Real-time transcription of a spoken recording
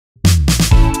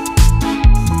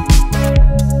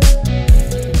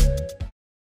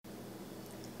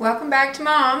Welcome back to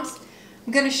Mom's.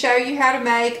 I'm going to show you how to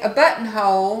make a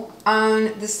buttonhole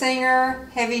on the Singer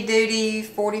Heavy Duty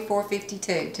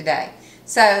 4452 today.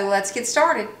 So let's get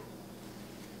started.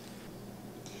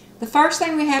 The first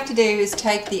thing we have to do is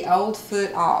take the old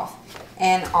foot off.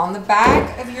 And on the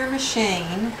back of your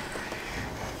machine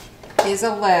is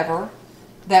a lever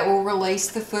that will release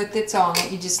the foot that's on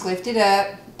it. You just lift it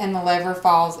up and the lever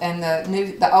falls and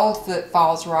the old foot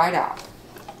falls right off.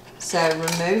 So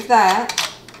remove that.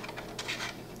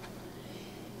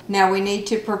 Now we need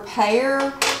to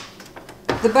prepare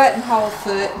the buttonhole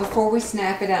foot before we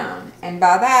snap it on. And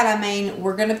by that I mean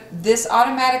this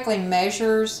automatically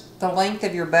measures the length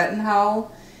of your buttonhole.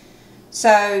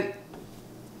 So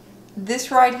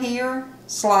this right here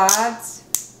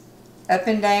slides up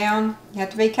and down. You have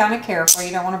to be kind of careful.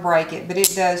 You don't want to break it, but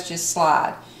it does just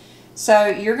slide. So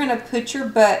you're going to put your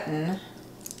button,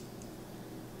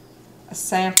 a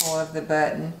sample of the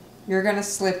button, you're going to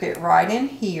slip it right in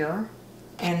here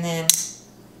and then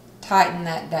tighten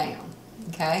that down.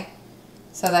 Okay?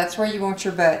 So that's where you want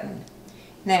your button.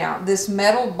 Now, this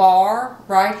metal bar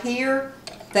right here,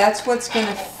 that's what's going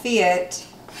to fit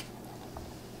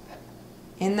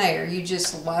in there. You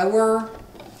just lower,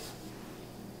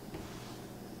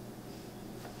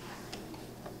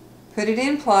 put it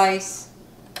in place,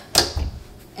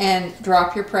 and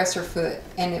drop your presser foot,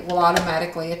 and it will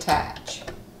automatically attach.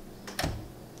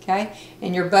 Okay?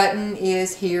 And your button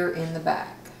is here in the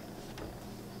back.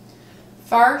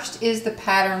 First is the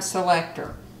pattern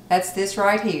selector. That's this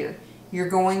right here. You're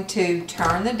going to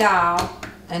turn the dial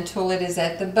until it is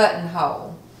at the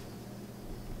buttonhole.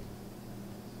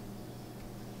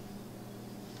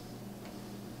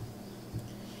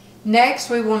 Next,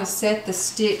 we want to set the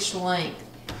stitch length,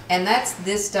 and that's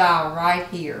this dial right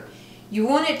here. You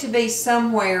want it to be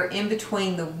somewhere in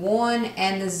between the 1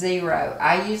 and the 0.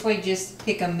 I usually just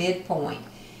pick a midpoint.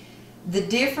 The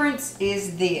difference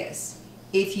is this.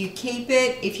 If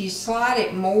you slide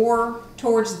it more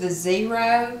towards the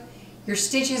 0, your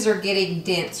stitches are getting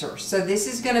denser. So this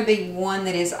is going to be one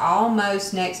that is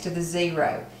almost next to the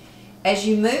 0. As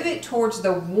you move it towards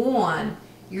the 1,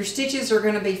 your stitches are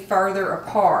going to be further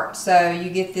apart. So you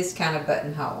get this kind of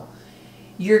buttonhole.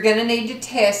 You're going to need to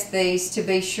test these to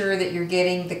be sure that you're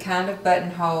getting the kind of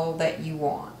buttonhole that you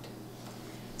want.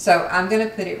 So I'm going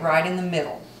to put it right in the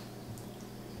middle.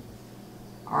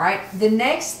 Alright, the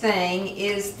next thing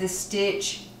is the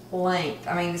stitch length.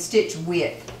 The stitch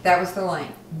width. That was the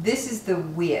length. This is the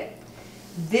width.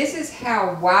 This is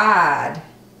how wide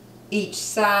each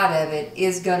side of it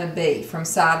is going to be from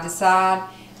side to side.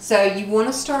 So you want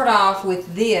to start off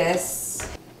with this,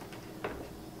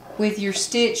 with your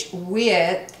stitch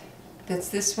width, that's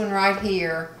this one right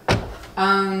here,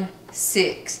 on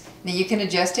 6. Now you can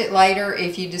adjust it later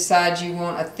if you decide you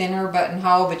want a thinner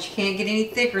buttonhole, but you can't get any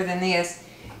thicker than this.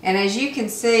 And as you can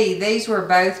see, these were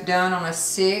both done on a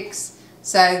 6,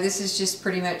 so this is just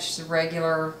pretty much the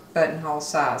regular buttonhole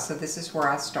size. So this is where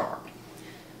I start.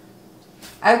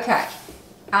 Okay,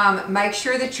 make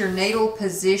sure that your needle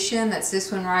position, that's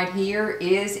this one right here,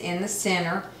 is in the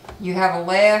center. You have a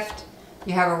left,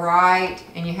 you have a right,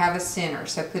 and you have a center.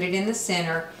 So put it in the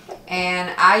center. And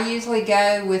I usually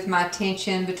go with my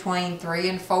tension between 3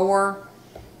 and 4.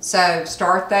 So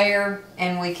start there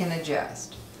and we can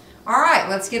adjust. Alright,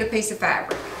 let's get a piece of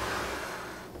fabric.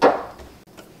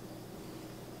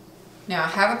 Now I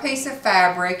have a piece of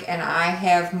fabric and I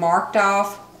have marked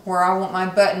off where I want my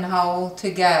buttonhole to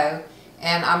go.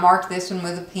 And I marked this one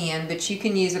with a pen, but you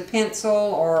can use a pencil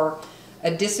or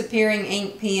a disappearing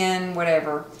ink pen,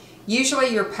 whatever.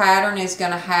 Usually your pattern is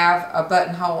going to have a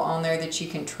buttonhole on there that you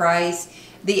can trace.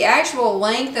 The actual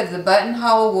length of the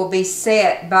buttonhole will be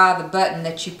set by the button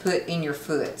that you put in your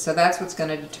foot. So that's what's going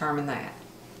to determine that.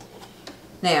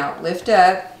 Now lift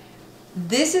up.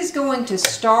 This is going to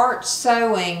start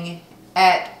sewing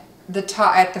at the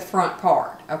top, at the front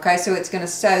part. Okay, so it's going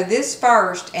to sew this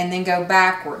first and then go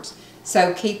backwards.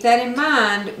 So keep that in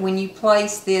mind when you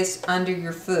place this under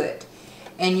your foot.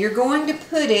 And you're going to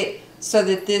put it so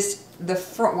that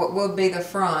what will be the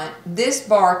front, this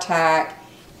bar tack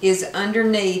is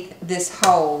underneath this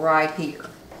hole right here.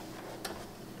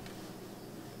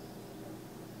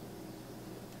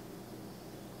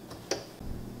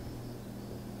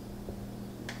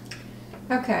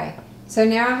 Okay, so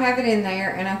now I have it in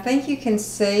there, and I think you can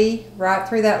see right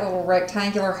through that little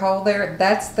rectangular hole there,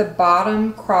 that's the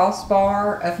bottom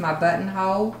crossbar of my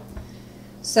buttonhole.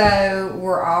 So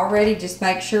we're already, just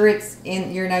make sure it's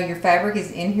in, your fabric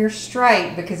is in here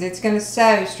straight because it's going to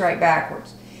sew straight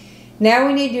backwards. Now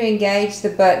we need to engage the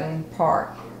button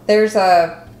part. There's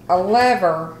a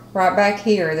lever right back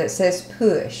here that says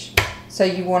push. So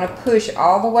you want to push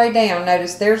all the way down.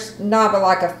 Notice there's not but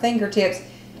like a fingertips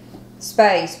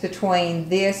space between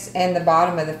this and the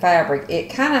bottom of the fabric. It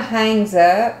kind of hangs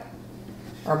up,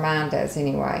 or mine does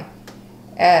anyway.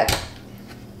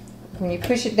 When you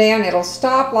push it down, it'll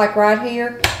stop like right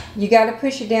here. You got to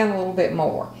push it down a little bit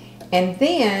more. And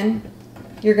then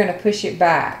you're going to push it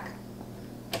back.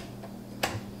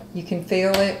 You can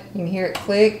feel it. You can hear it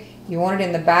click. You want it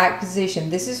in the back position.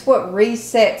 This is what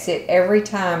resets it every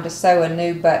time to sew a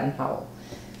new buttonhole.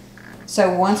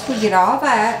 So once we get all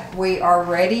that, we are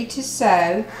ready to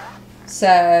sew.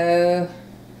 So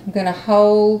I'm going to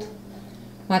hold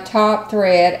my top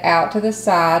thread out to the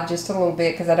side just a little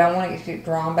bit because I don't want it to get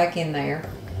drawn back in there.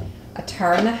 I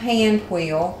turn the hand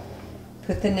wheel,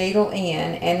 put the needle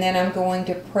in, and then I'm going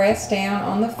to press down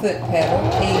on the foot pedal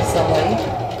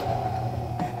easily.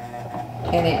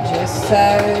 And it just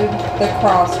sewed the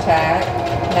cross tack.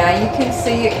 Now you can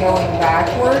see it going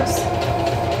backwards.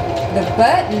 The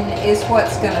button is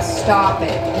what's going to stop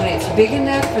it. When it's big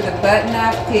enough for the button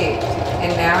I've picked,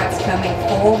 and now it's coming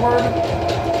forward.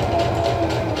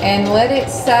 And let it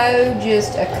sew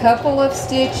just a couple of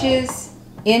stitches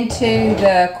into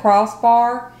the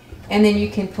crossbar, and then you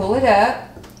can pull it up,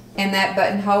 and that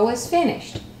buttonhole is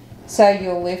finished. So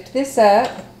you'll lift this up,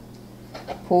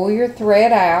 pull your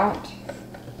thread out,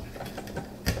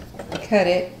 cut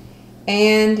it,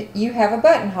 and you have a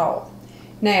buttonhole.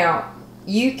 Now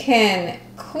you can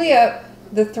clip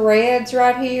the threads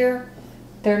right here.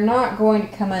 They're not going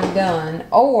to come undone.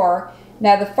 Or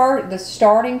now the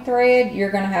starting thread,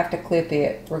 you're going to have to clip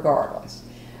it regardless.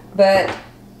 But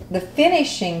the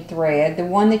finishing thread, the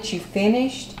one that you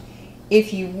finished,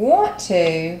 if you want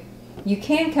to, you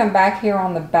can come back here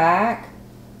on the back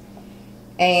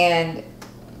and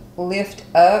lift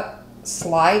up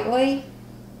slightly.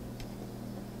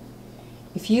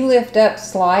 If you lift up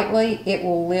slightly, it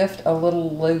will lift a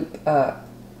little loop up.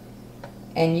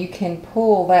 And you can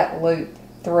pull that loop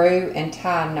through and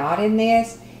tie a knot in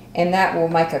this, and that will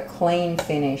make a clean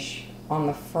finish on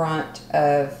the front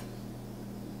of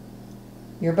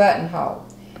your buttonhole.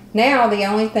 Now the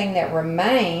only thing that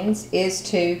remains is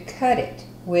to cut it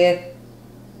with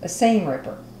a seam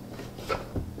ripper.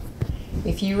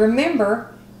 If you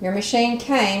remember, your machine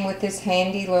came with this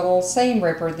handy little seam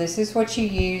ripper. This is what you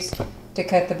use to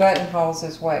cut the buttonholes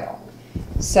as well.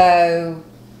 So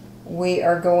we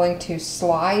are going to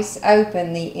slice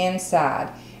open the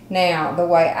inside. Now the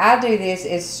way I do this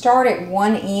is start at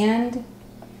one end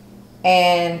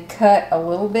and cut a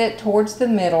little bit towards the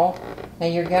middle. Now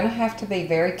you're going to have to be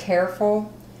very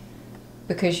careful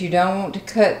because you don't want to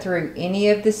cut through any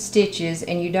of the stitches,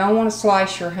 and you don't want to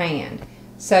slice your hand.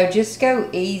 So just go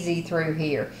easy through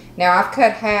here. Now I've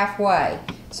cut halfway,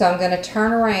 so I'm going to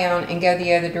turn around and go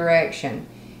the other direction.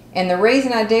 And the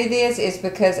reason I do this is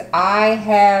because I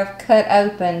have cut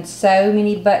open so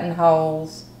many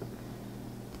buttonholes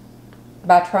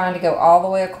by trying to go all the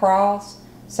way across.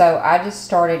 So I just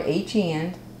started each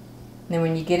end. And then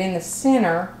when you get in the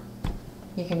center,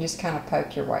 you can just kind of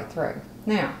poke your way through.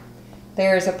 Now,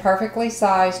 there's a perfectly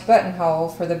sized buttonhole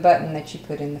for the button that you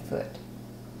put in the foot.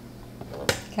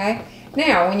 Okay?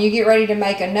 Now, when you get ready to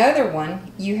make another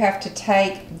one, you have to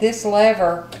take this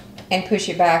lever and push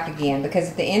it back again,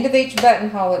 because at the end of each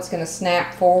buttonhole, it's going to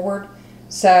snap forward.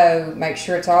 So make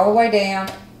sure it's all the way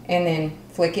down, and then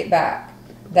flick it back.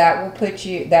 That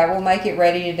will make it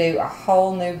ready to do a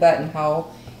whole new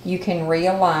buttonhole. You can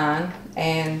realign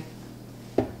and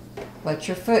let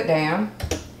your foot down,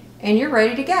 and you're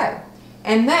ready to go.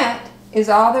 And that is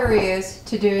all there is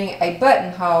to doing a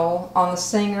buttonhole on the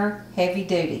Singer Heavy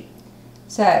Duty.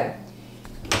 So,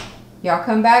 y'all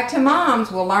come back to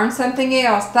Mom's. We'll learn something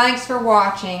else. Thanks for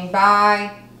watching.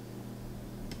 Bye.